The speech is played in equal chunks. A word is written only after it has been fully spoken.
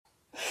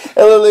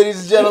Hello, ladies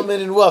and gentlemen,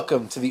 and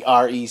welcome to the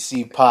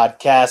REC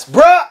Podcast,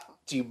 brought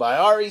to you by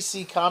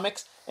REC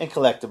Comics and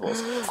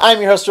Collectibles. I'm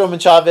your host, Roman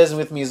Chavez, and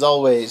with me as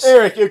always,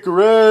 Erik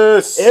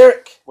Icarus.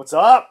 Eric. What's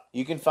up?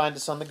 You can find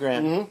us on the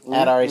gram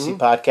at REC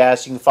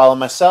Podcast. You can follow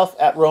myself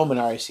at Roman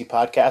REC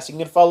Podcast. You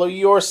can follow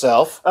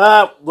yourself.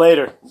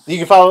 Later. You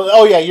can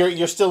follow,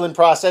 you're still in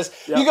process.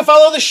 Yep. You can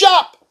follow the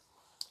shop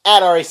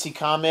at REC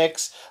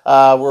Comics.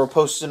 We're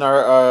posting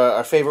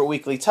our favorite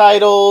weekly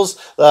titles,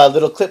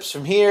 little clips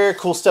from here,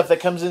 cool stuff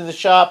that comes into the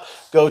shop.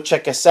 Go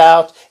check us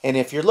out. And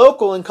if you're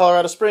local in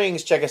Colorado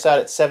Springs, check us out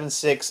at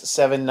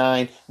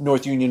 7679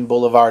 North Union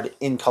Boulevard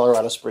in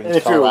Colorado Springs, And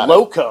if Colorado. you're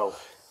loco,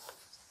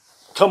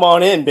 come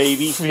on in,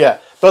 baby. Yeah,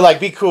 but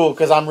be cool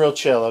because I'm real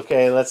chill.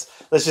 Okay, let's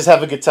just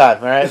have a good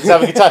time. All right, let's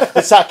have a good time.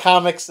 Let's talk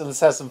comics and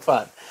let's have some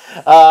fun.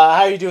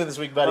 How are you doing this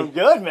week, buddy? I'm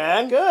good,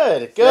 man.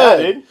 Good. Yeah,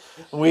 dude.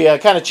 We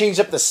kind of changed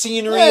up the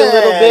scenery a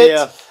little bit.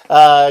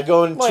 Yeah.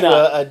 Going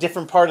to a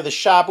different part of the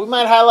shop. We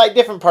might highlight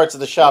different parts of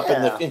the shop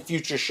in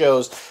future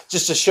shows,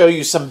 just to show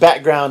you some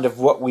background of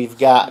what we've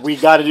got. We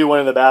got to do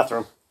one in the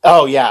bathroom.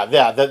 Oh yeah.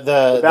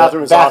 The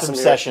bathroom awesome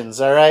sessions.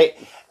 Here. All right.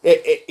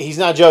 He's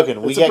not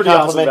joking. We get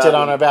complimented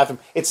awesome on our bathroom.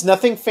 It's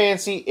nothing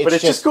fancy. But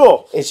it's just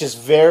cool. It's just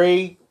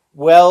very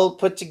well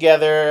put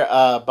together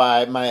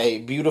by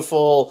my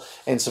beautiful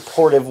and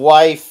supportive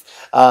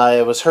wife.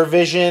 It was her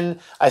vision.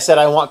 I said,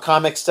 I want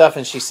comic stuff.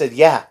 And she said,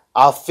 yeah,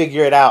 I'll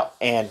figure it out.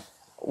 And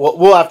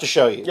we'll have to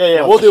show you.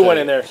 Yeah, we'll do one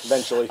in there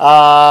eventually.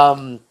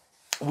 We're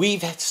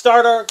going to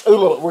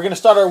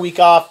start our week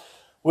off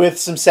with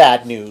some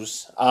sad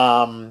news.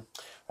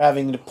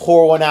 Having to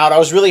pour one out. I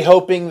was really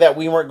hoping that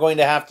we weren't going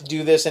to have to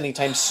do this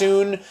anytime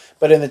soon.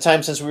 But in the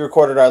time since we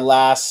recorded our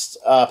last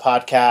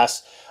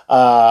podcast,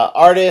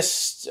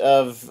 artist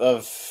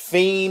of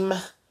fame,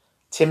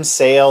 Tim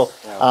Sale,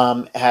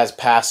 has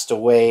passed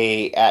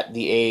away at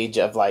the age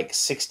of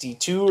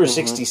 62 or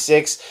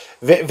 66.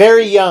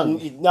 Very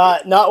young.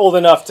 Not old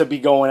enough to be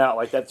going out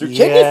like that through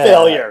kidney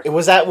failure.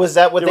 Was that what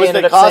they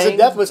ended up saying? The cause of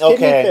death was kidney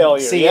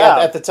failure. See,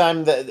 at the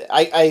time that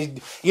I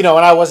and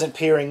I wasn't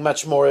peering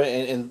much more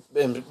in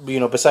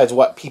besides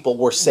what people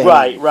were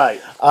saying.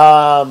 Right.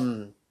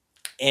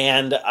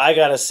 And I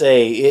gotta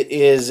say, it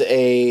is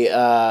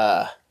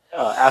a.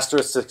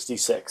 Asterisk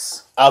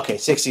 66. Okay,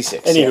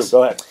 66. Anywho, yes.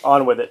 Go ahead.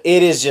 On with it.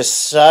 It is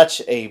just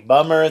such a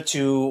bummer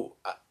to,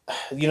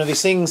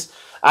 these things.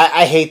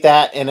 I hate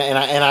that,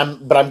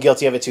 but I'm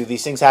guilty of it too.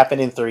 These things happen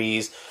in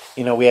threes.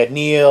 We had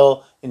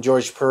Neil and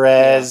George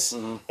Perez,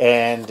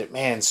 and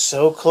man,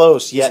 so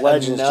close. Yet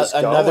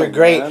another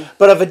great, man.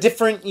 But of a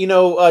different,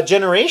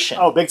 generation.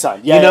 Oh, big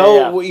time.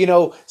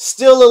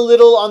 Still a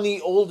little on the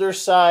older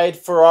side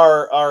for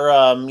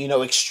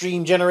our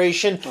extreme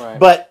generation,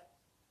 but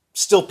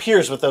still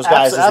peers with those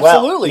guys as well.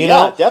 Absolutely,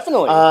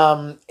 definitely.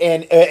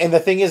 And the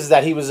thing is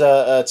that he was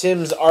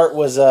Tim's art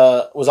was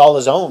all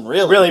his own,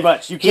 really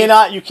much. You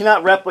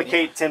cannot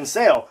replicate Tim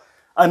Sale.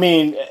 I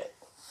mean,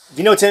 if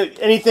you know Tim,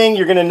 anything,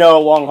 you're gonna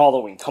know Long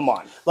Halloween. Come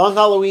on, Long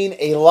Halloween.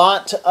 A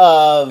lot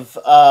of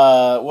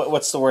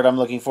what's the word I'm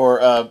looking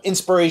for?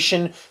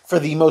 Inspiration for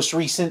the most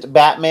recent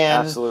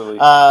Batman. Absolutely.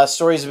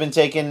 Stories have been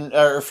taken,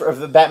 or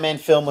the Batman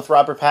film with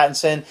Robert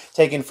Pattinson,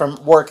 taken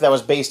from work that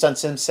was based on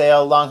Tim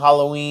Sale. Long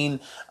Halloween,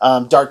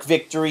 Dark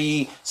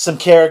Victory, some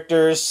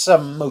characters,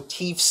 some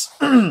motifs,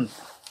 and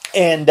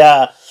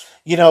it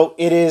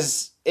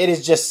is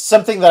just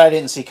something that I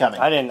didn't see coming.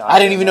 I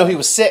didn't even know he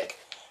was sick.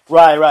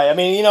 Right. I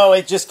mean,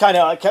 it just kind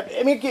of kept.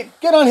 I mean,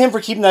 good on him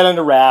for keeping that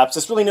under wraps.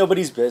 It's really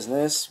nobody's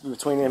business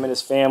between him and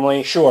his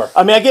family. Sure.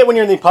 I mean, I get when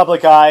you're in the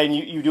public eye and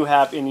you do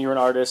have, and you're an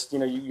artist.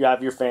 You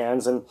have your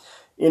fans, and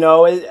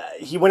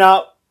he went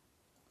out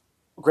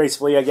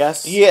gracefully, I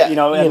guess. Yeah.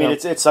 I mean,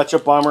 it's such a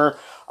bummer.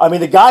 I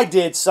mean, the guy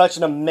did such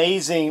an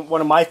amazing,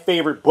 one of my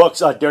favorite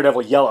books,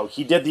 Daredevil Yellow.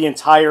 He did the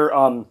entire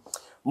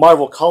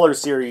Marvel Color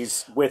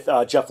series with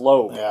Jeff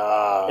Loeb.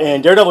 Yeah.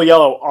 And Daredevil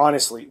Yellow,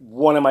 honestly,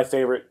 one of my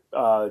favorite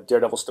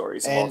Daredevil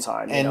stories of all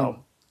time.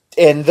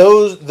 And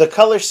the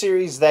color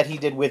series that he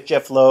did with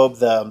Jeff Loeb,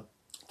 the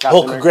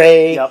Hulk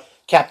Gray,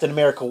 Captain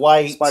America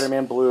White,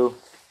 Spider-Man Blue.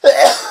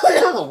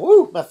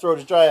 Woo, my throat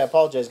is dry. I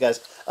apologize,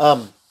 guys.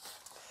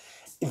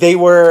 They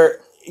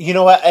were,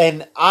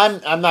 and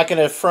I'm not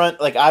going to front.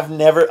 I've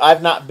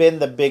not been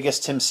the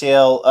biggest Tim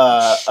Sale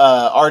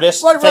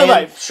artist,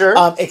 right, sure.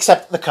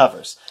 Except the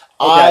covers.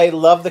 Okay. I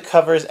love the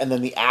covers and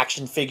then the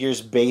action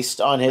figures based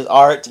on his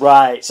art.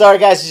 Right. Sorry,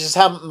 guys. It's just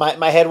how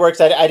my head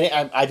works.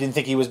 I didn't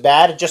think he was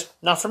bad. It just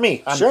not for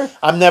me.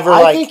 I'm never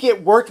I think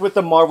it worked with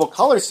the Marvel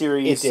Color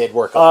series. It did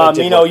work.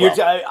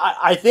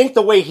 I think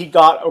the way he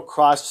got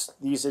across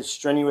these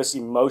strenuous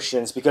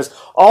emotions, because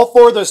all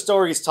four of those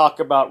stories talk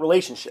about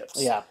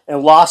relationships. Yeah.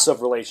 And loss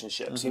of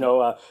relationships.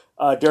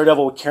 Mm-hmm.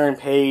 Daredevil with Karen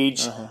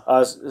Page,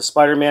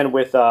 Spider-Man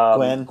with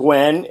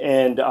Gwen,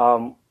 and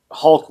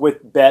Hulk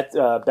with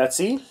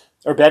Betsy.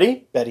 Or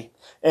Betty?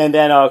 And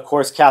then, of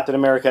course, Captain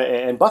America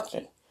and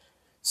Bucky.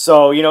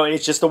 So,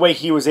 it's just the way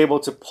he was able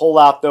to pull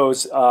out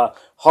those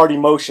hard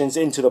emotions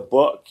into the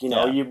book.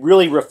 You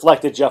really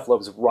reflected Jeff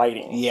Loeb's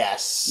writing.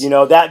 Yes.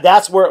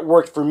 That's where it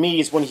worked for me,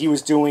 is when he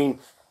was doing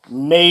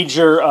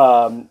major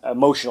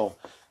emotional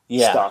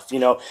stuff.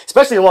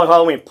 Especially in Long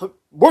Halloween.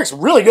 Works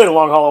really good in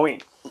Long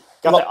Halloween.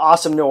 Got that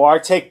awesome noir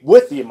take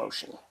with the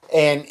emotion.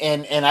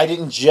 And I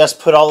didn't just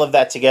put all of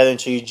that together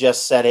until you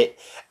just said it.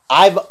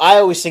 I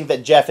always think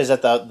that Jeff is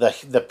at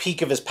the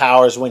peak of his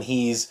powers when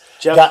he's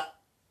Jeff.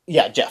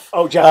 Jeff.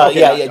 Oh, Jeff. Okay,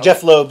 yeah.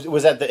 Jeff Loeb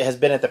has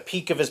been at the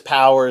peak of his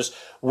powers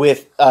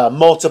with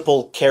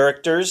multiple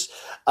characters,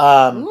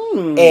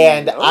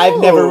 and I've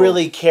never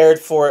really cared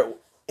for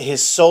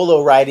his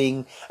solo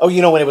writing. Oh,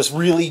 when it was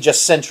really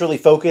just centrally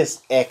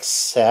focused,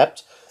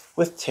 except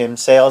with Tim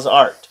Sale's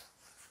art.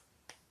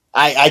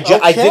 I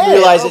didn't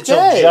realize it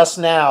till just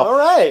now. All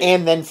right.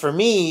 And then for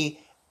me,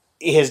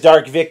 his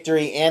Dark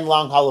Victory and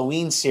Long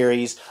Halloween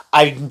series,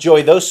 I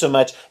enjoy those so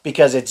much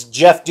because it's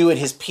Jeff doing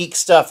his peak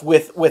stuff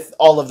with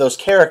all of those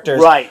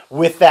characters. Right.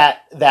 With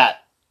that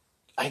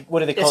what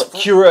do they call it?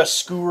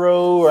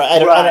 Chiaroscuro, or I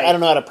don't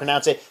know how to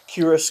pronounce it.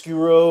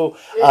 Chiaroscuro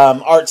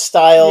art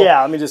style.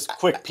 Yeah, let me just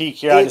quick peek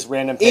here on this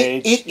random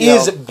page. It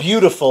is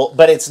beautiful,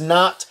 but it's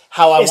not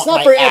how I want my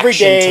action to look. It's not for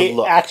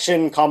everyday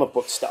action comic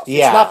book stuff.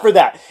 Yeah. It's not for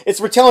that.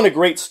 We're telling a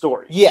great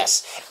story.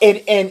 Yes,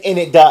 and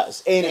it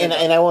does. And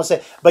I won't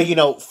say,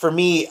 but for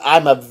me,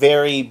 I'm a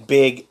very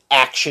big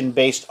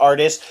action-based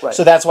artist. Right.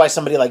 So that's why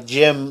somebody like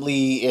Jim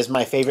Lee is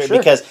my favorite,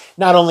 because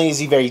not only is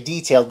he very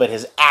detailed, but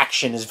his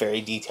action is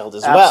very detailed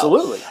as well.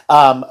 Absolutely.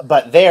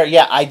 But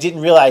I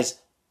didn't realize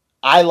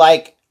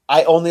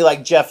I only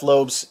like Jeff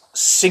Loeb's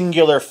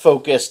singular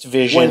focused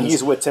vision when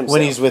he's with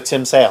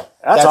Tim Sale.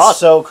 That's awesome.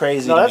 So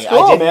crazy to me.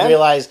 Cool, I didn't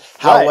realize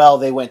how well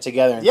they went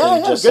together until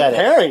you just said it.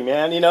 Good pairing,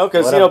 man.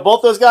 Because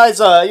both those guys,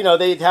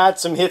 they'd had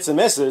some hits and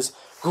misses.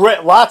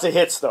 Great, lots of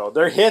hits though.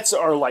 Their hits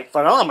are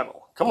phenomenal.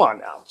 Come on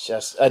now.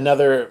 Just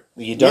another.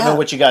 You don't know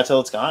what you got till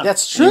it's gone.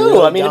 That's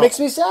true. Really it makes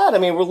me sad.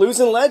 We're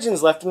losing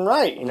legends left and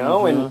right.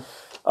 And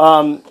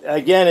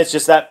again, it's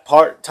just that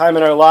time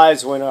in our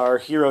lives when our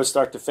heroes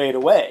start to fade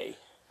away.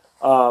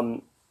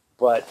 But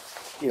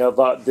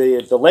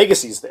the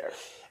legacy's there.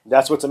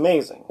 That's what's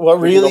amazing. What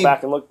really go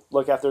back and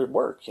look at their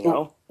work.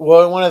 Well,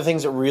 one of the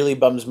things that really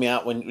bums me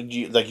out when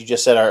you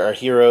just said, our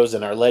heroes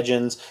and our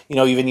legends.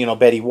 Even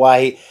Betty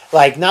White.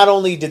 Not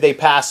only did they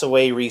pass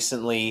away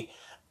recently,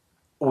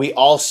 they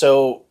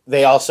also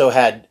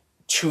had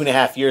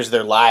 2.5 years of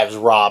their lives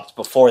robbed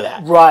before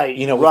that. Right.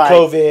 With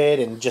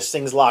COVID and just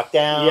things locked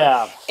down.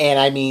 Yeah.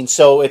 And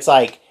so it's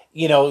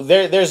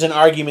there's an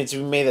argument to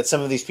be made that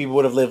some of these people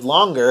would have lived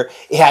longer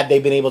had they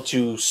been able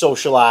to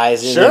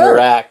socialize and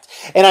interact.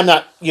 And I'm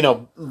not,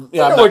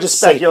 we're just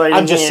speculating.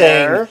 I'm just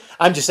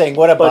saying,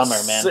 what a bummer,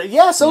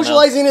 man.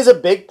 Socializing is a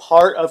big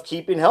part of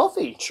keeping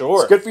healthy.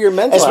 Sure, it's good for your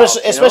mental health,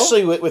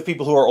 especially with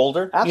people who are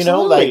older.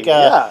 Absolutely.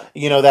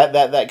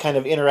 That kind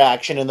of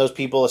interaction, and those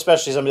people,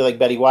 especially somebody like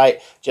Betty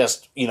White,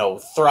 just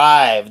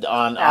thrived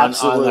on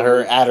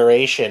her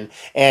adoration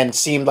and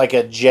seemed like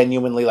a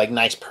genuinely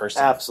nice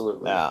person.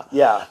 Absolutely,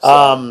 yeah.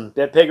 So,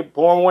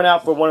 pouring one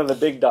out for one of the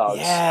big dogs.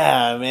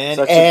 Yeah, man.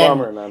 Such a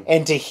bummer, man.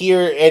 And to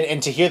hear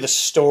the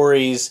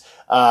stories,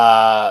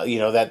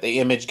 that the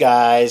Image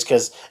guys,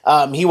 because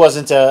he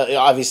wasn't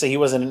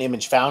an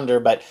Image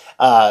founder, but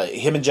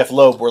him and Jeff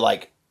Loeb were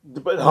may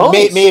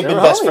have been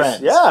best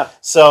friends. Yeah.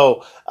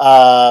 So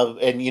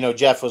and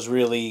Jeff was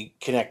really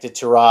connected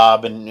to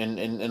Rob and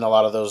a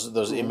lot of those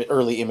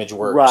early Image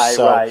work. Right.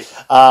 So, right.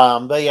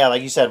 But yeah,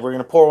 like you said, we're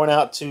gonna pour one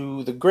out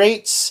to the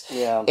greats.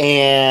 Yeah.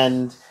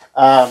 And.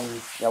 A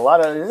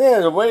lot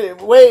of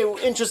way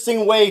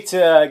interesting way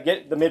to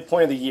get the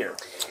midpoint of the year.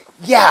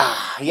 Yeah,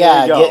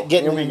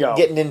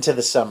 getting into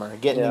the summer,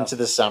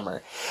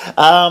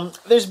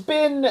 There's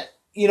been,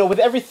 with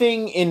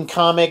everything in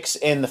comics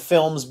and the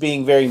films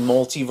being very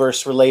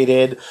multiverse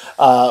related,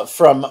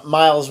 from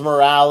Miles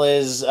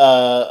Morales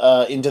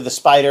into the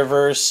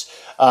Spider-Verse,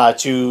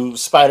 to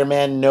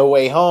Spider-Man No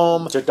Way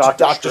Home, to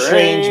Doctor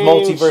Strange,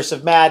 Multiverse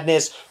of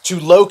Madness, to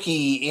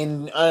Loki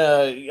in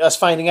us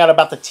finding out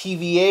about the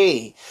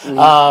TVA.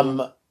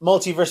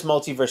 Multiverse.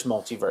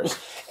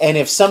 And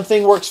if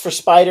something works for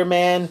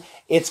Spider-Man,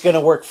 it's going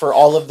to work for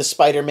all of the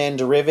Spider-Man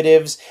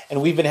derivatives.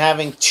 And we've been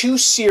having 2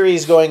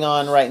 series going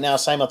on right now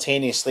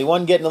simultaneously.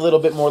 One getting a little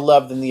bit more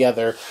love than the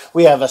other.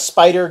 We have a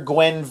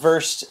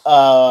Spider-Gwen-verse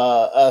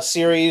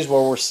series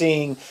where we're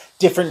seeing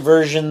different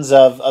versions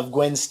of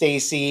Gwen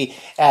Stacy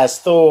as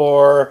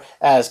Thor,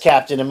 as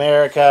Captain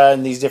America,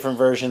 and these different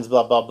versions,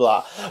 blah, blah,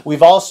 blah.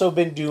 We've also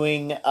been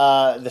doing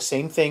the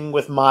same thing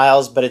with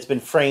Miles, but it's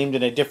been framed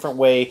in a different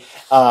way,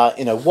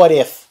 in a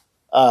what-if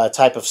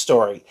type of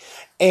story.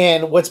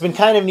 And what's been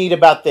kind of neat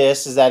about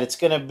this is that it's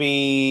going to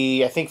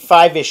be, I think,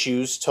 5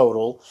 issues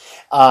total.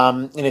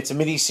 And it's a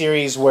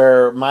mini-series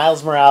where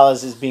Miles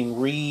Morales is being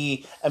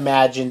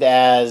reimagined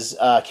as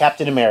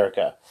Captain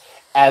America,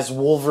 as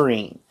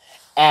Wolverine,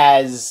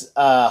 as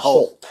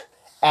Hulk,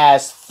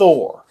 as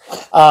Thor.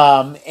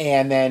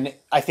 And then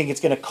I think it's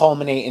going to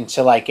culminate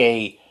into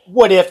a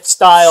what-if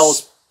style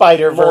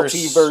Spider-Verse.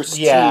 Multiverse.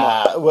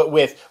 Yeah,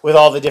 with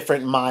all the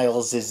different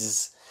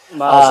Mileses.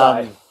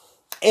 Miles.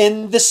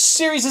 And this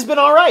series has been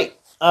all right.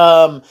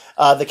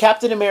 The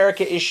Captain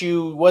America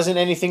issue wasn't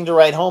anything to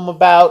write home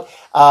about.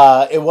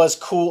 It was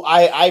cool.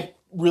 I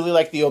really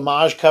like the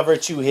homage cover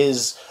to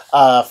his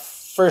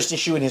first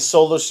issue in his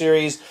solo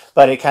series,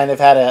 but it kind of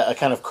had a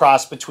kind of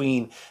cross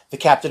between the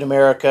Captain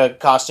America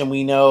costume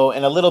we know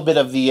and a little bit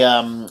of the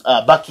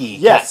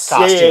Bucky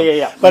costume.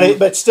 Yeah.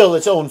 But still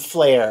its own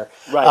flair.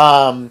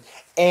 Right.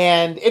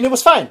 And it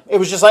was fine. It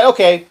was just like,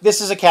 okay,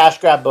 this is a cash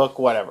grab book,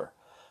 whatever.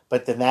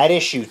 But then that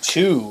issue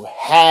 2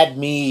 had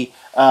me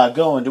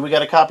going. Do we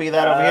got a copy of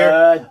that over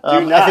here?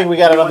 I think we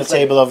got it on the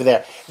table over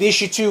there. The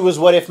issue 2 was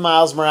What If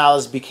Miles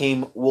Morales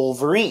Became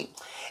Wolverine?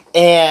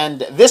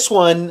 And this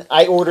one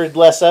I ordered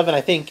less of, and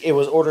I think it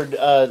was ordered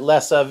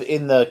less of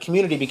in the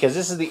community because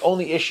this is the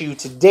only issue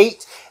to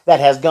date that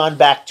has gone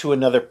back to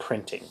another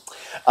printing.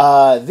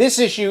 This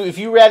issue, if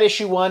you read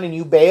issue 1 and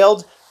you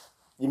bailed,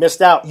 you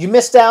missed out. You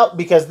missed out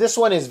because this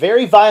one is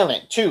very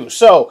violent too.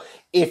 So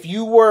if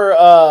you were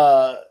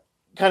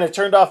kind of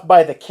turned off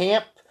by the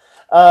camp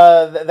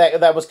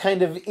that was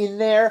kind of in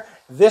there,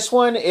 this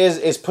one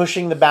is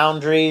pushing the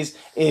boundaries.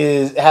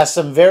 Has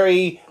some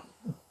very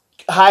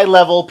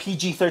high-level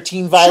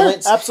PG-13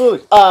 violence. Sure,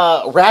 absolutely.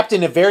 Wrapped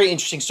in a very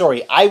interesting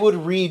story. I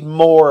would read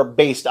more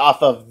based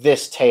off of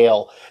this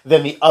tale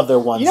than the other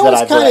ones that I've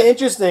read. It's kind of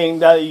interesting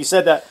that you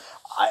said that.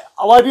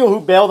 A lot of people who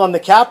bailed on the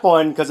Cap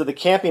one because of the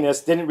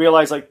campiness didn't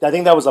realize, I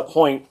think that was a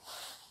point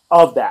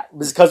of that.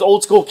 Because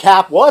old school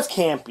Cap was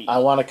campy. I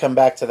want to come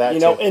back to that,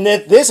 too. And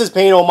this is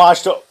paying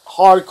homage to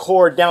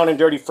hardcore, down and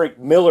dirty Frank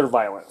Miller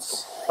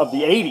violence of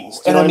the 80s.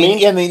 And I mean,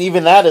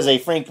 even that is a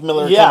Frank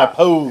Miller kind of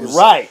pose.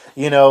 Right.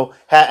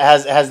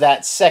 Has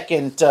that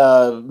second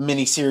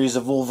miniseries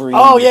of Wolverine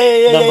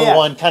number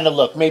 1 kind of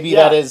look. Maybe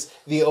that is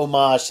the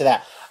homage to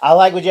that. I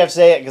like what you have to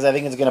say because I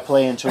think it's going to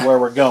play into where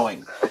we're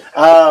going.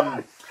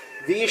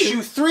 The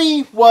issue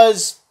 3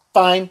 was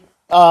fine.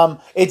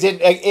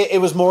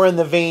 It was more in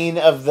the vein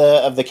of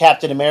the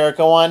Captain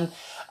America one.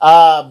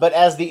 But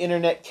as the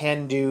internet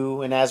can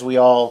do, and as we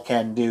all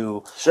can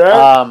do,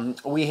 sure.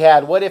 We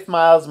had What If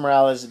Miles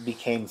Morales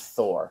Became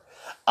Thor?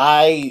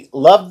 I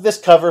loved this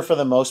cover for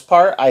the most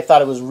part. I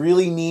thought it was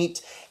really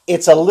neat.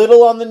 It's a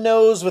little on the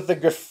nose with the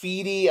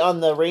graffiti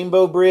on the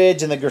Rainbow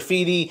Bridge and the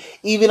graffiti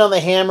even on the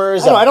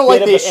hammers. I don't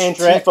like the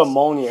Antifa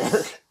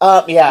Mjolnir.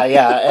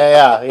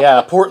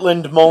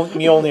 Portland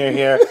Mjolnir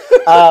here.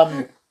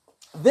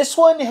 This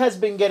one has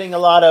been getting a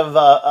lot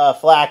of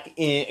flack,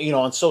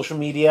 on social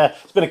media.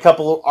 There's been a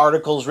couple of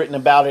articles written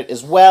about it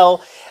as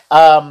well.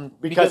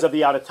 Because of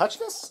the out of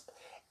touchness?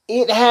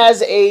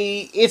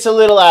 It's a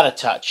little out of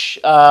touch.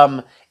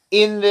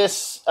 In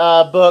this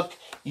book,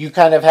 you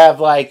kind of have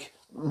like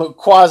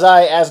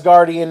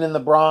quasi-Asgardian in the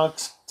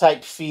Bronx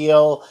type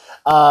feel.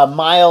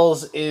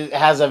 Miles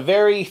has a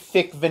very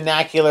thick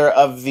vernacular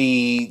of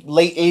the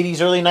late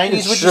 80s, early 90s,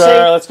 would you say?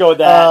 Sure, let's go with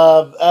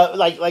that.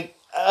 Like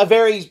a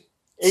very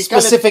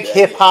specific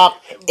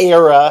hip-hop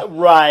era.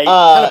 Right.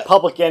 Kind of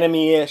Public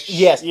Enemy-ish.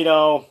 Yes.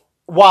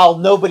 While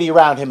nobody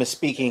around him is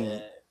speaking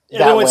that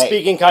Everyone's way.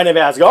 Speaking kind of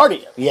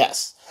Asgardian.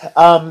 Yes.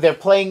 They're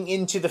playing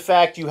into the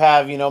fact you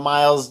have,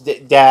 Miles'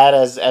 dad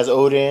as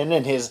Odin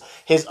and his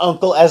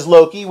uncle as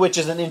Loki, which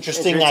is an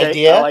interesting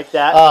idea. I like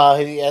that.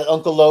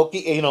 Uncle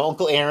Loki,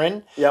 Uncle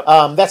Aaron. Yep.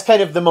 That's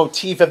kind of the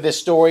motif of this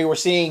story. We're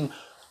seeing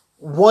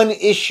one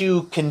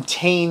issue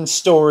contain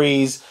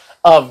stories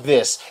of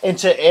this. And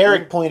to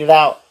Eric pointed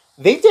out,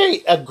 they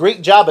did a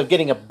great job of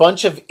getting a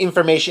bunch of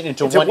information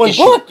into one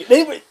issue. Book.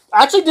 They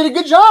actually did a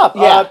good job.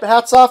 Yeah.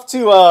 Hats off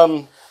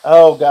to...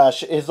 Oh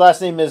gosh, his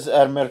last name is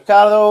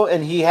Mercado,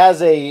 and he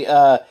has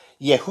a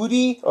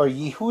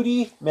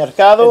Yehudi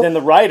Mercado. And then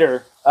the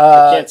writer,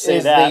 I can't say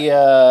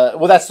that.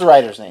 That's the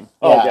writer's name.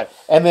 Oh, okay.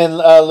 And then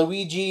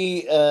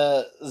Luigi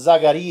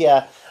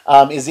Zagaria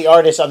is the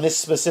artist on this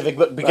specific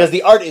book because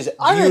the art is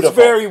beautiful. It's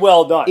very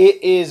well done.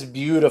 It is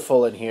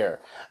beautiful in here.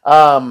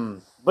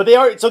 But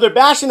they're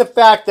bashing the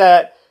fact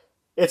that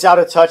it's out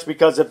of touch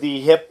because of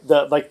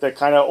the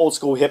kind of old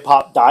school hip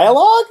hop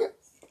dialogue.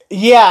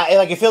 Yeah,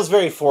 it feels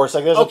very forced.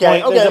 There's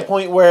a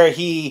point where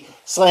he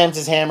slams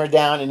his hammer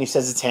down and he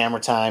says it's hammer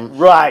time.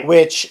 Right.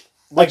 Which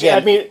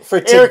again, for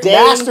Eric today,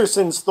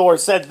 Masterson's Thor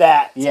said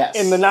that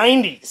in the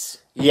 90s.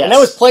 Yes. And that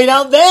was played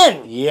out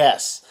then.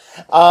 Yes.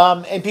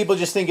 And people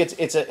just think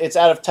it's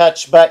out of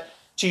touch, but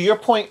to your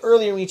point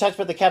earlier when you talked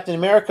about the Captain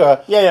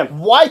America,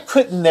 why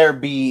couldn't there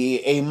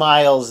be a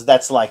Miles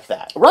that's like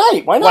that?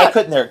 Right, why not? Why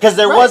couldn't there? Because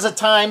there was a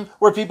time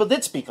where people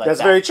did speak like that.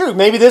 That's very true.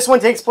 Maybe this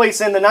one takes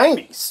place in the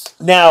 90s.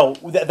 Now,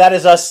 that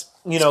is us,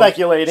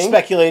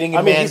 speculating.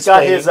 I mean, he's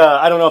got his,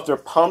 I don't know if they're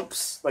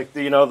pumps, like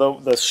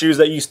the shoes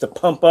that used to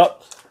pump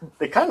up.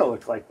 They kind of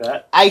look like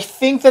that. I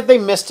think that they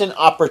missed an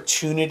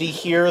opportunity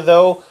here,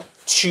 though,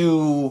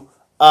 to...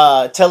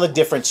 tell a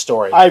different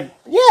story.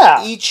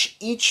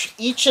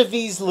 Each of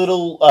these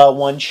little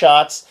one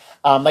shots,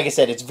 like I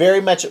said, it's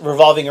very much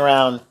revolving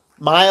around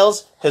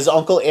Miles, his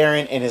uncle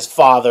Aaron, and his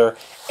father,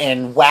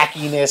 and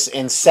wackiness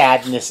and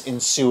sadness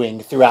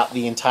ensuing throughout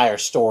the entire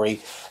story.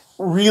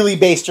 really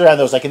based around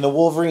those. Like in the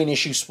Wolverine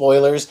issue,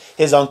 spoilers,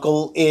 his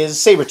uncle is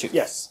Sabretooth.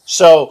 Yes.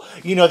 So,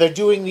 they're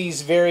doing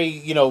these very,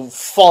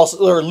 false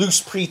or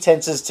loose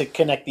pretenses to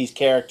connect these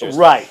characters.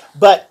 Right.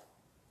 But,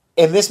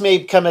 and this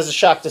may come as a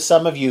shock to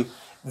some of you,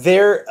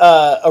 they're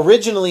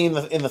originally in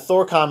the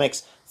Thor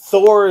comics,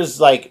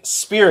 Thor's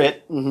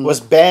spirit was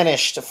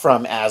banished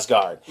from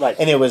Asgard. Right.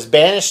 And it was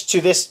banished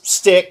to this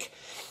stick.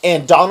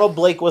 And Donald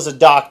Blake was a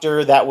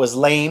doctor that was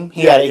lame.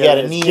 He had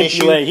a knee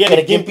issue. He had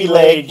a gimpy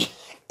leg.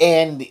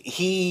 And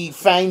he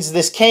finds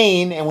this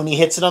cane, and when he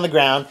hits it on the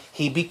ground,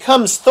 he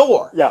becomes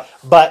Thor. Yeah.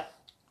 But,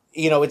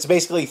 it's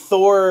basically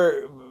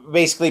Thor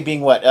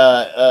being what?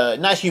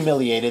 Not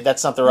humiliated.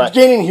 That's not the right...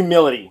 Gaining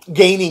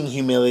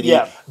humility.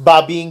 Yeah.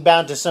 By being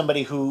bound to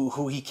somebody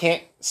who he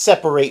can't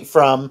separate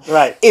from.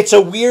 Right. It's a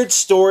weird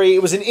story.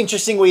 It was an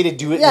interesting way to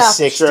do it in the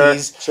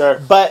 60s. Sure.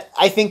 But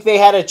I think they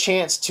had a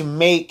chance to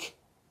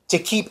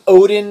keep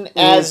Odin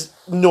as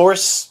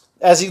Norse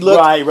as he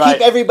looked. Right.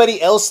 Keep everybody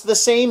else the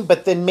same,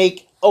 but then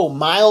make...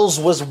 Miles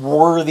was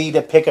worthy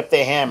to pick up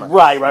the hammer.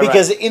 Right.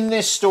 Because in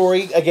this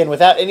story, again,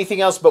 without anything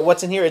else but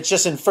what's in here, it's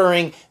just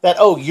inferring that,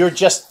 you're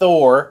just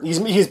Thor.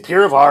 He's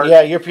pure of heart.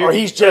 Yeah, you're pure. Or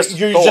you're just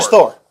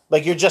Thor.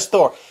 You're just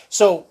Thor.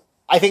 So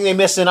I think they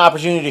missed an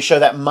opportunity to show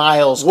that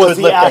Miles was could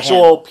the lift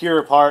actual pure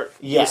of heart.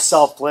 Yes. Was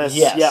selfless.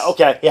 Yes. Yeah,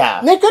 okay. Yeah.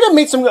 And they could have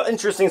made some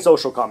interesting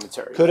social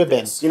commentary. Could have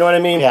been. You know what I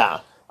mean? Yeah.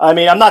 I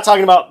mean, I'm not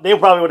talking about... They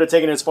probably would have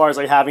taken it as far as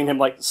having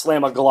him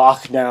slam a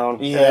Glock down.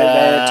 Yeah. And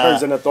then it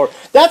turns into Thor.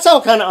 That's how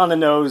kind of on the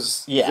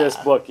nose this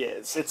book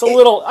is. It's a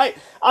little...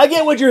 I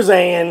get what you're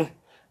saying.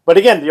 But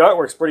again, the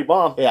artwork's pretty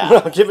bomb.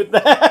 Yeah. I'll give it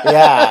that.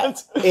 Yeah.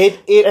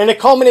 And it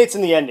culminates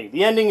in the ending.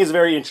 The ending is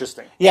very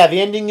interesting. Yeah, the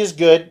ending is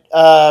good.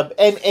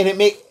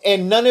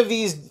 And none of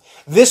these...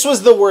 This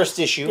was the worst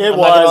issue. It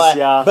was,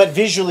 yeah. But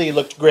visually it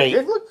looked great.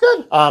 It looked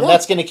good.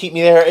 That's going to keep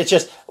me there. It's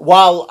just,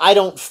 while I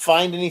don't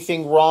find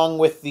anything wrong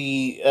with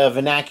the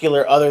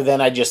vernacular other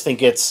than I just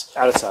think it's...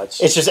 Out of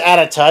touch. It's just out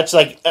of touch.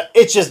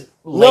 It's just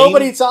lame.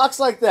 Nobody talks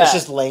like that. It's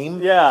just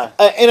lame. Yeah.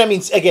 And I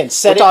mean, again,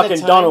 We're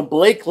talking Donald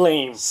Blake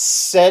lame.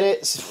 Set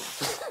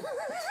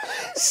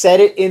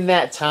it in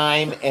that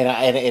time,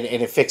 and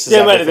it fixes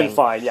everything. It might have been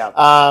fine,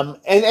 yeah.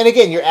 And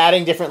again, you're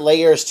adding different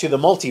layers to the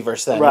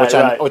multiverse then,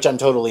 which I'm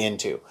totally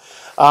into.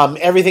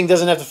 Everything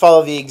doesn't have to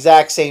follow the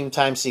exact same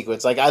time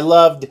sequence. I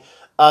loved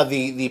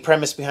the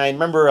premise behind.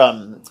 Remember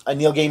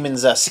Neil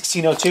Gaiman's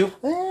 1602,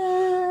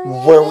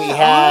 where we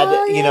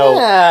had we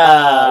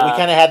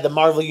kind of had the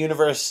Marvel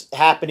universe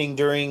happening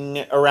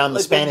around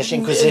the Spanish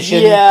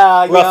Inquisition,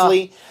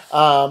 roughly.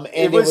 And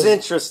it was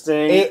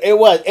interesting. It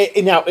was.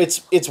 Now it's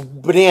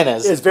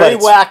bananas. It's very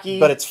wacky,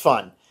 but it's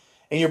fun.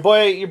 And your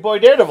boy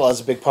Daredevil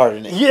has a big part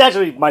in it. He's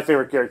actually my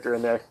favorite character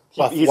in there.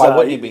 Why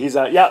wouldn't he be?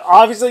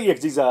 Obviously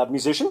he's a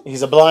musician.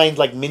 He's a blind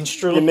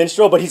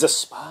minstrel. But he's a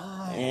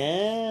spy.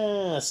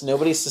 Yes,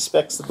 nobody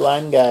suspects the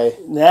blind guy.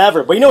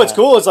 Never. But what's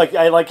cool is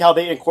I like how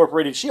they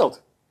incorporated S.H.I.E.L.D.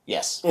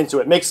 Yes. into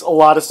it. Makes a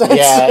lot of sense.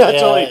 Yeah,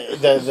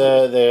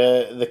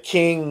 the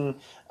king,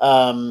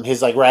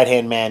 his right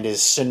hand man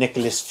is Sir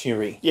Nicholas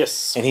Fury.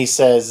 Yes. And he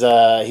says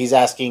he's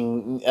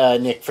asking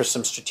Nick for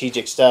some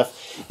strategic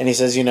stuff, and he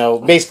says,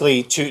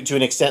 basically to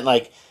an extent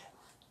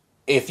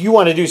if you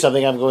want to do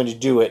something, I'm going to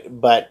do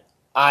it, but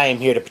I am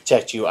here to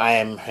protect you. I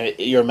am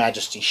Your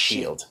Majesty's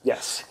shield.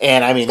 Yes.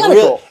 And I mean,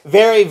 cool.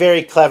 very,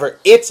 very clever.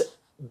 It's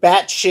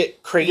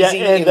batshit crazy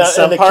in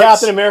some the parts.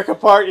 Captain America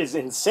part is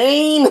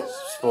insane.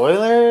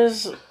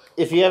 Spoilers,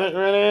 if you haven't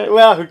read it.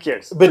 Well, who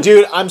cares? But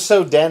dude, I'm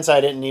so dense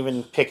I didn't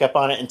even pick up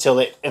on it until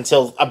a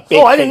big.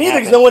 I didn't either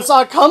because no one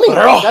saw it coming.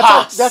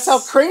 That's how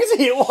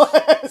crazy it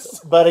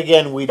was. But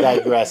again, we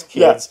digress,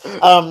 kids.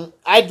 Yeah.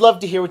 I'd love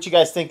to hear what you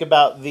guys think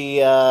about the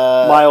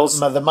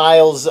Miles what if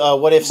Miles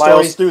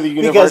stories through the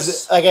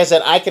universe. Because, like I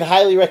said, I can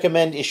highly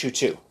recommend issue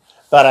 2.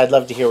 But I'd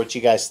love to hear what you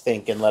guys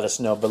think and let us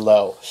know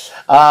below.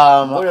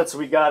 What else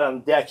we got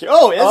on deck here?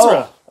 Oh,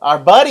 Ezra. Our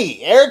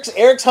buddy, Eric's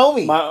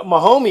homie. My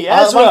homie,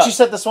 Ezra. Why don't you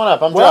set this one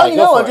up?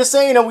 I'm just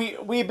saying,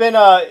 we've been,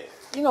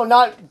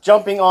 not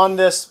jumping on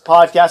this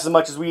podcast as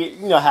much as we,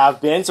 have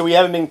been. So we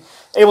haven't been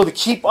able to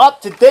keep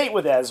up to date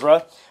with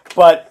Ezra.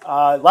 But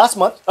last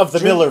month. Of the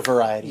Miller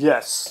variety.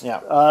 Yes.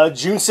 Yeah.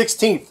 June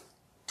 16th,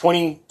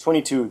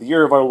 2022, the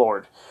year of our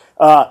Lord.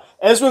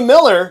 Ezra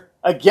Miller,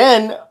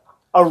 again,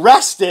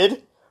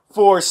 arrested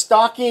for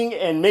stalking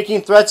and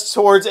making threats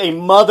towards a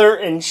mother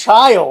and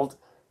child,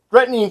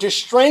 threatening to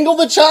strangle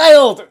the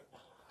child.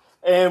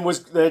 And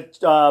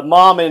the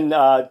mom and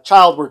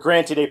child were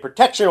granted a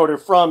protection order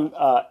from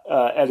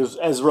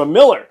Ezra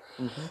Miller,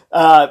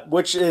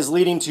 which is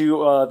leading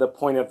to the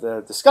point of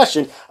the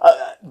discussion.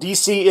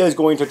 DC is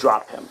going to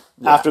drop him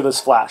after this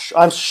Flash.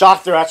 I'm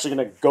shocked they're actually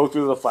going to go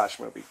through the Flash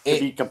movie. To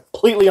be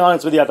completely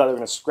honest with you, I thought they were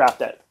going to scrap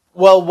that.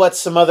 Well, what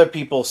some other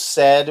people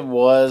said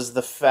was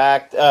the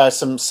fact,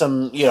 some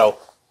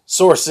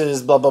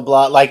sources, blah, blah,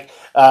 blah.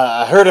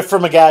 I heard it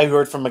from a guy who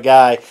heard from a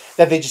guy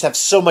that they just have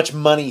so much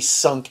money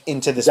sunk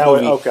into this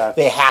movie.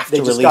 They have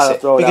to release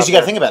it. Because you got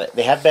to think about it.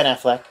 They have Ben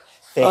Affleck.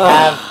 They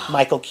have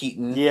Michael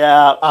Keaton.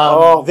 Yeah.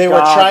 They were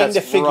trying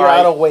to figure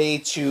out a way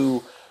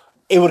to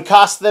It would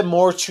cost them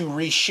more to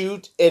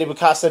reshoot. It would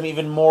cost them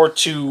even more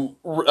to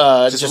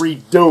just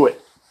redo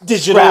it.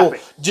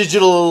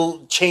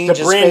 Digital change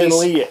to Brandon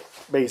Lee it,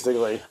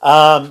 basically.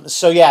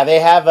 So yeah, they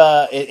have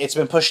it's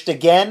been pushed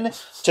again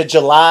to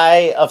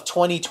July of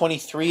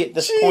 2023 at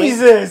this point.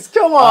 Jesus,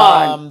 come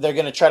on! They're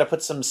going to try to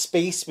put some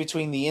space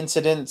between the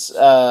incidents,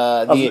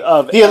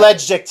 the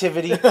alleged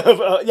activity.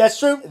 That's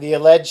true. The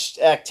alleged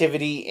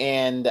activity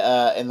and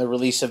the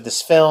release of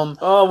this film.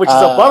 Oh, which is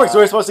a bummer because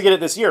we were supposed to get it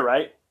this year,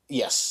 right?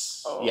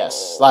 Yes,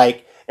 yes.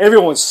 Like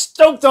everyone's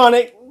stoked on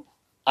it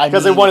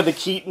because they wanted the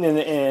Keaton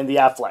and the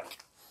Affleck.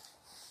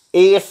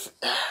 Guys,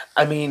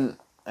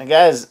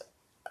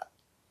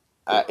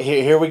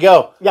 here we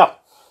go. Yeah.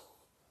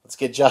 Let's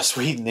get Joss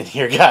Whedon in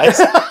here,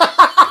 guys.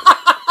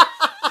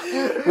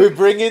 We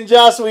bring in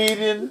Joss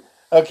Whedon,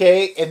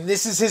 okay? And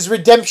this is his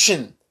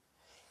redemption.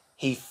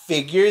 He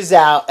figures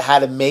out how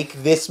to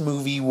make this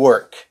movie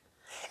work.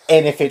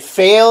 And if it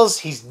fails,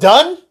 he's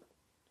done.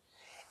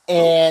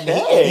 And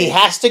he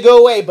has to go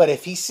away. But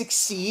if he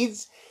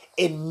succeeds,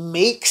 it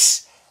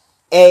makes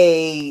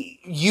a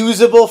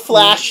usable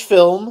Flash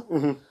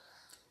film.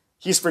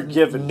 He's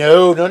forgiven.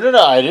 No.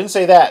 I didn't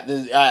say that.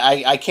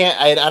 I can't.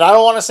 I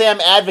don't want to say I'm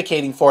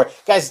advocating for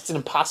it. Guys, it's an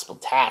impossible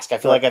task. I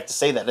feel like I have to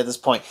say that at this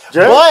point.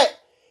 Sure. But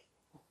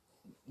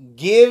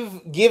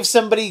give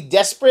somebody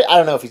desperate. I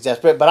don't know if he's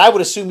desperate, but I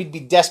would assume he'd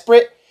be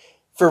desperate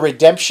for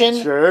redemption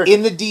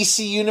in the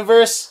DC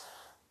universe.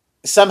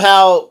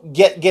 Somehow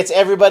gets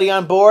everybody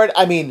on board.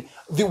 I mean,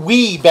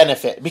 we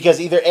benefit because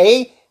either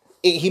A,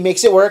 he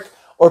makes it work,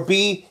 or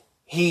B,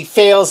 he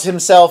fails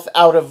himself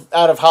out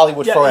of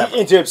Hollywood forever.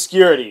 Into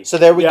obscurity. So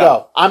there we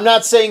go. I'm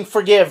not saying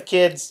forgive,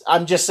 kids.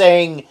 I'm just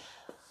saying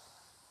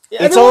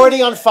it's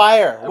already on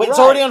fire. Right. It's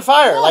already on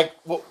fire. Yeah. Like,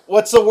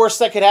 what's the worst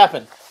that could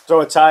happen? Throw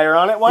a tire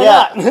on it? Why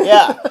not?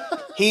 Yeah.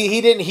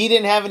 He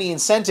didn't have any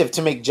incentive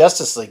to make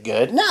Justice League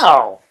good.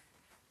 No.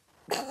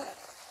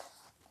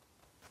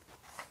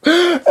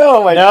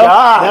 Oh my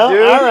God,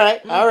 dude. All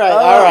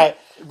right.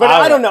 But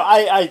I don't know.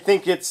 I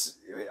think it's...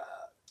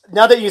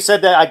 Now that you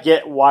said that, I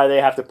get why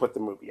they have to put the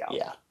movie out.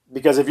 Yeah.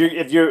 Because I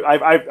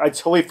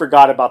totally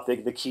forgot about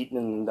the Keaton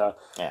and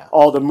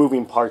all the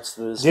moving parts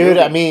to this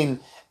movie. I mean,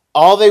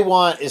 all they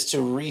want is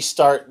to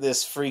restart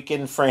this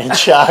freaking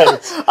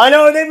franchise. I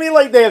know, they mean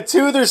like they have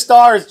two of their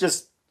stars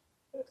just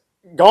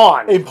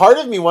gone. And part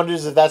of me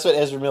wonders if that's what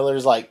Ezra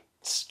Miller's like,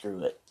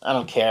 screw it. I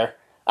don't care.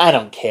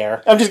 I'm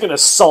just gonna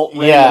assault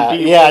random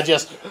people. Yeah,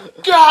 just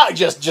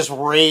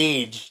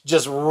rage,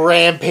 just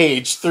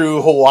rampage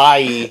through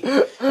Hawaii,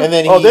 and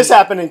then this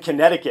happened in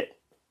Connecticut.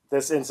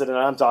 This incident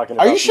I'm talking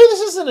about. Are you sure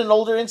this isn't an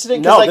older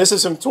incident? No, this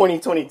is from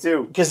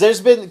 2022. Because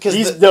there's been the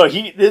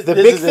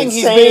big thing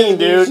he's been in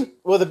the news.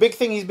 Well, the big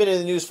thing he's been in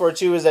the news for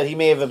too is that he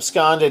may have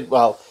absconded.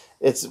 Well,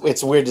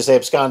 it's weird to say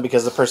abscond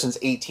because the person's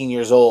 18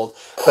 years old,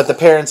 but the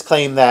parents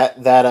claim that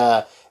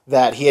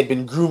he had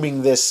been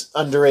grooming this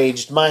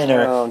underage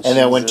minor, and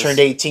then when turned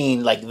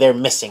 18, like, they're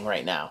missing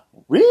right now.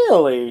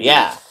 Really?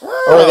 Yeah.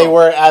 Oh. Or they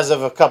were as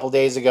of a couple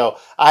days ago.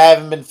 I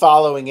haven't been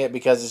following it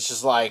because it's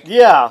just like...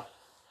 Yeah.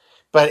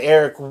 But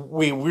Eric,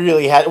 we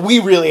really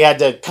had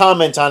to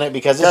comment on it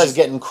because it's just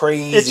getting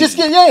crazy. It's just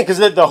because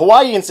the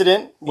Hawaii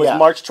incident was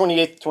March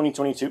 28th,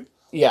 2022.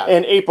 Yeah.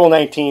 And April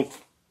 19th,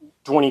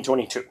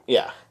 2022.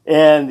 Yeah.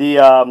 And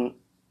the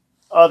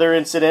other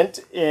incident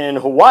in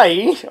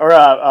Hawaii, or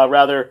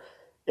rather...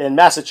 in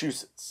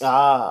Massachusetts,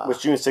 was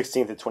June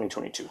 16th of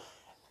 2022.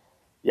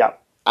 Yeah.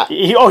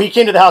 He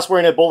came to the house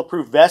wearing a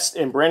bulletproof vest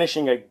and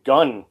brandishing a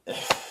gun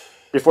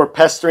before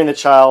pestering the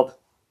child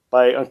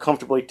by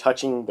uncomfortably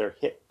touching their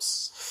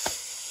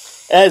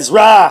hips.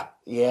 Ezra!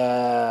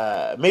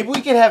 Yeah. Maybe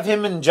we could have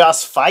him and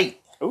Joss fight.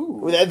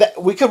 Ooh.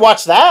 We could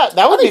watch that.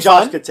 That would be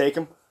fun. Joss could take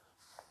him.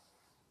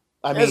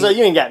 I mean, Ezra,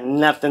 you ain't got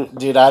nothing.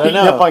 Dude, I don't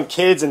know. Beating up on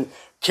kids and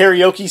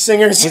karaoke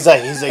singers. He's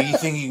like, you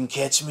think you can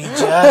catch me,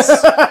 Joss?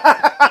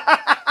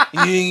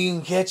 You think you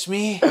can catch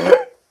me?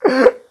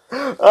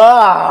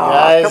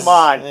 Guys, come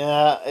on.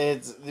 Yeah,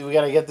 we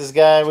got to get this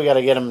guy. We got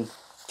to get him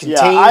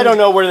contained. Yeah, I don't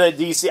know where the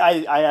DC...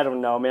 I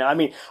don't know, man. I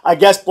mean, I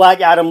guess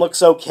Black Adam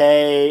looks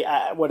okay.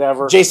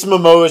 Whatever. Jason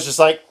Momoa is just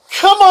like,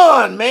 come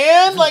on,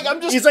 man. Like,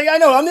 He's like, I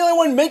know. I'm the only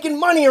one making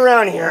money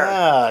around here.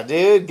 Yeah,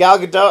 dude. Gal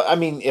Gadot... I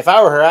mean, if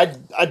I were her,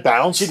 I'd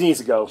bounce. She needs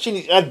to go.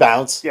 I'd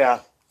bounce. Yeah.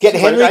 Get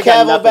Henry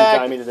Cavill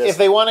back. If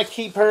they want to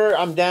keep her,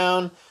 I'm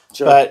down.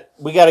 Sure. But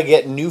we got to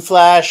get new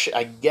Flash.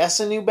 I guess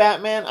a new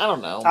Batman. I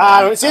don't know.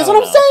 See, that's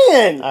what I'm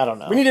saying. I don't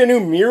know. We need a new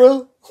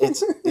Mira.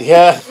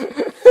 Yeah.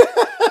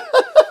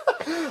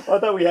 I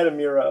thought we had a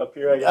Mira up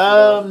here. I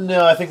guess.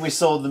 No, I think we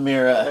sold the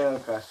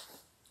Mira. Okay.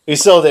 We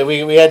sold it.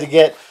 We had to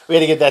get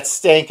that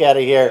stank out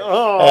of here.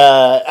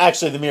 Oh.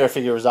 Actually, the Mira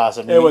figure was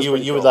awesome. You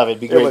would love it.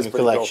 It'd be great in the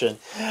collection.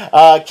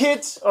 Cool.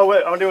 Kids. Oh wait,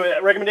 I'm gonna do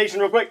a recommendation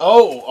real quick.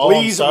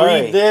 Please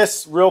read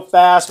this real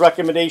fast.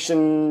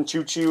 Recommendation,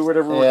 choo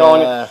whatever we're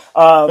calling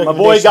it. My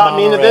boy got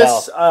me into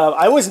this.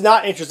 I was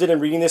not interested in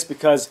reading this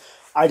because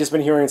I just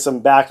been hearing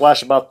some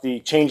backlash about the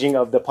changing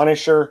of the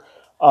Punisher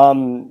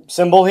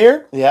symbol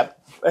here. Yep.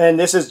 And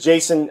this is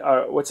Jason.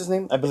 What's his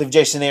name? I believe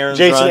Jason Aaron's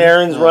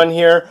run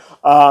here.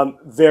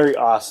 Very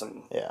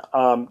awesome.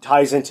 Yeah.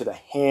 Ties into the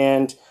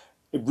hand.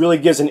 It really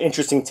gives an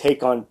interesting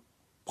take on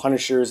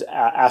Punisher's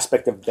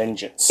aspect of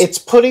vengeance. It's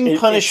putting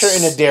Punisher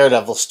in a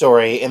Daredevil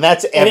story, and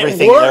that's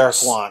everything Eric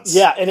wants.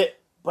 Yeah,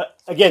 but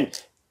again,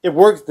 it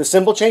works. The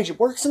symbol change, it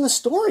works in the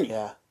story.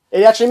 Yeah.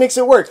 It actually makes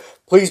it work.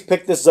 Please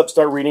pick this up,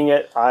 start reading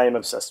it. I am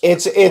obsessed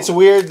with it. It's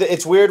weird.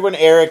 It's weird when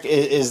Eric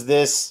is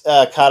this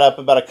caught up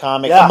about a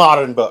comic, a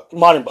modern book.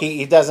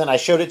 He doesn't. I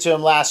showed it to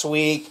him last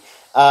week,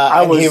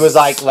 and he was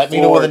like, "Let me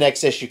know when the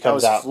next issue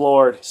comes out."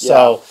 Floored.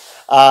 So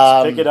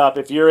pick it up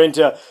if you're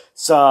into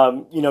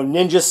some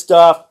ninja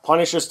stuff,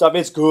 Punisher stuff.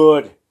 It's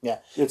good. Yeah,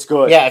 it's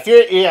good. Yeah,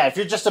 if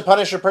you're just a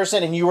Punisher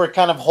person and you were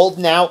kind of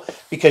holding out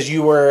because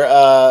you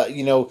were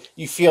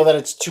you feel that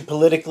it's too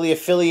politically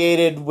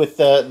affiliated with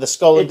the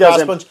Skull and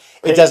Crossbones,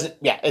 it doesn't.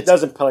 Yeah, it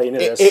doesn't play into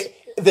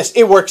this.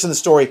 It works in the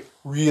story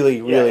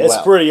really well.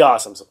 It's pretty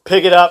awesome. So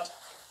pick it up.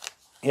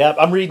 Yep,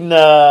 I'm reading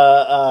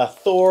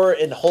Thor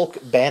and Hulk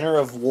Banner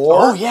of War.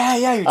 Oh yeah,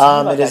 you're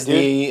talking about it is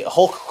the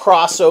Hulk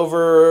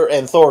crossover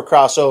and Thor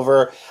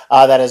crossover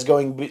that is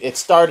going. It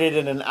started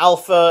in an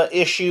alpha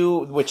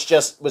issue, which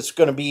just was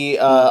going to be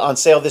on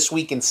sale this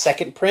week in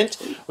second print.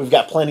 We've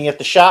got plenty at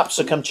the shop,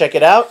 so come check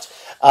it out.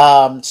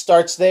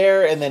 Starts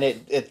there, and then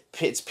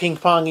it's ping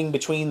ponging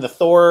between the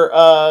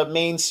Thor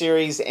main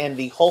series and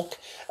the Hulk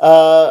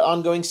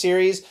ongoing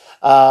series,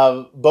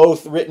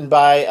 both written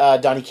by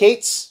Donny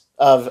Cates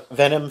of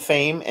Venom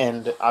fame,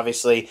 and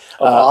obviously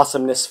of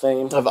awesomeness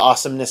fame.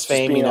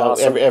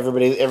 Awesome.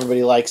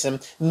 Everybody likes him.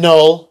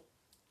 Null,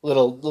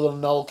 little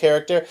Null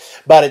character,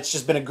 but it's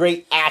just been a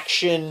great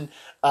action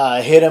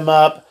hit 'em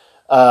up.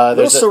 A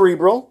little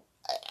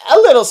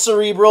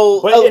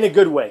cerebral, but in a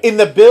good way. In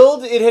the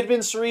build, it had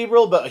been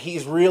cerebral, but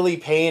he's really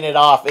paying it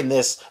off in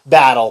this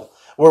battle,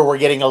 where we're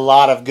getting a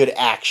lot of good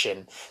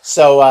action.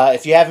 So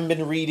if you haven't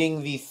been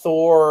reading the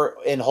Thor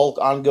and Hulk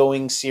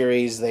ongoing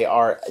series, they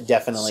are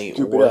definitely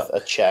worth a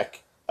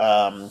check.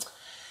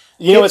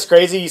 You know what's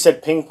crazy? You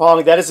said ping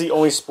pong. That is the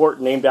only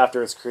sport named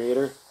after its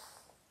creator.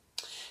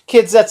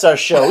 Kids, that's our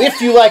show.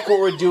 If you like what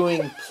we're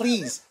doing,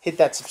 please hit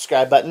that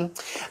subscribe button.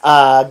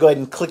 Go ahead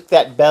and click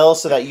that bell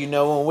so that you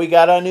know when we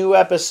got a new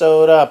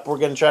episode up. We're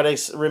going to try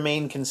to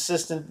remain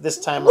consistent this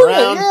time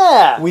around.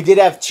 Yeah. We did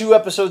have 2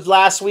 episodes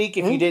last week.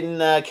 If you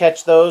didn't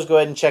catch those, go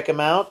ahead and check them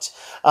out.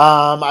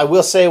 I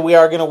will say we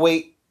are going to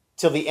wait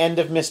till the end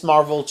of Miss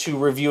Marvel to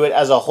review it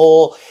as a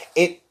whole.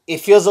 It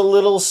feels a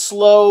little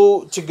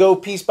slow to go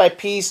piece by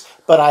piece,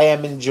 but I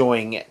am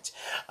enjoying it.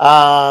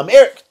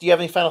 Eric, do you have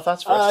any final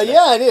thoughts for us today?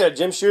 Yeah, I do.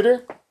 Jim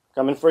Shooter,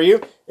 coming for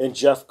you. And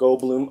Jeff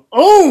Goldblum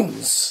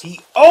owns. He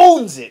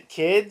owns it,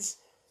 kids.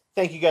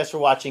 Thank you guys for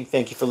watching.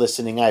 Thank you for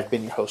listening. I've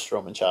been your host,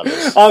 Roman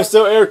Chavez. I'm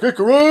still Erik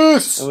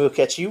Icarus. And we'll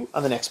catch you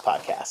on the next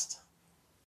podcast.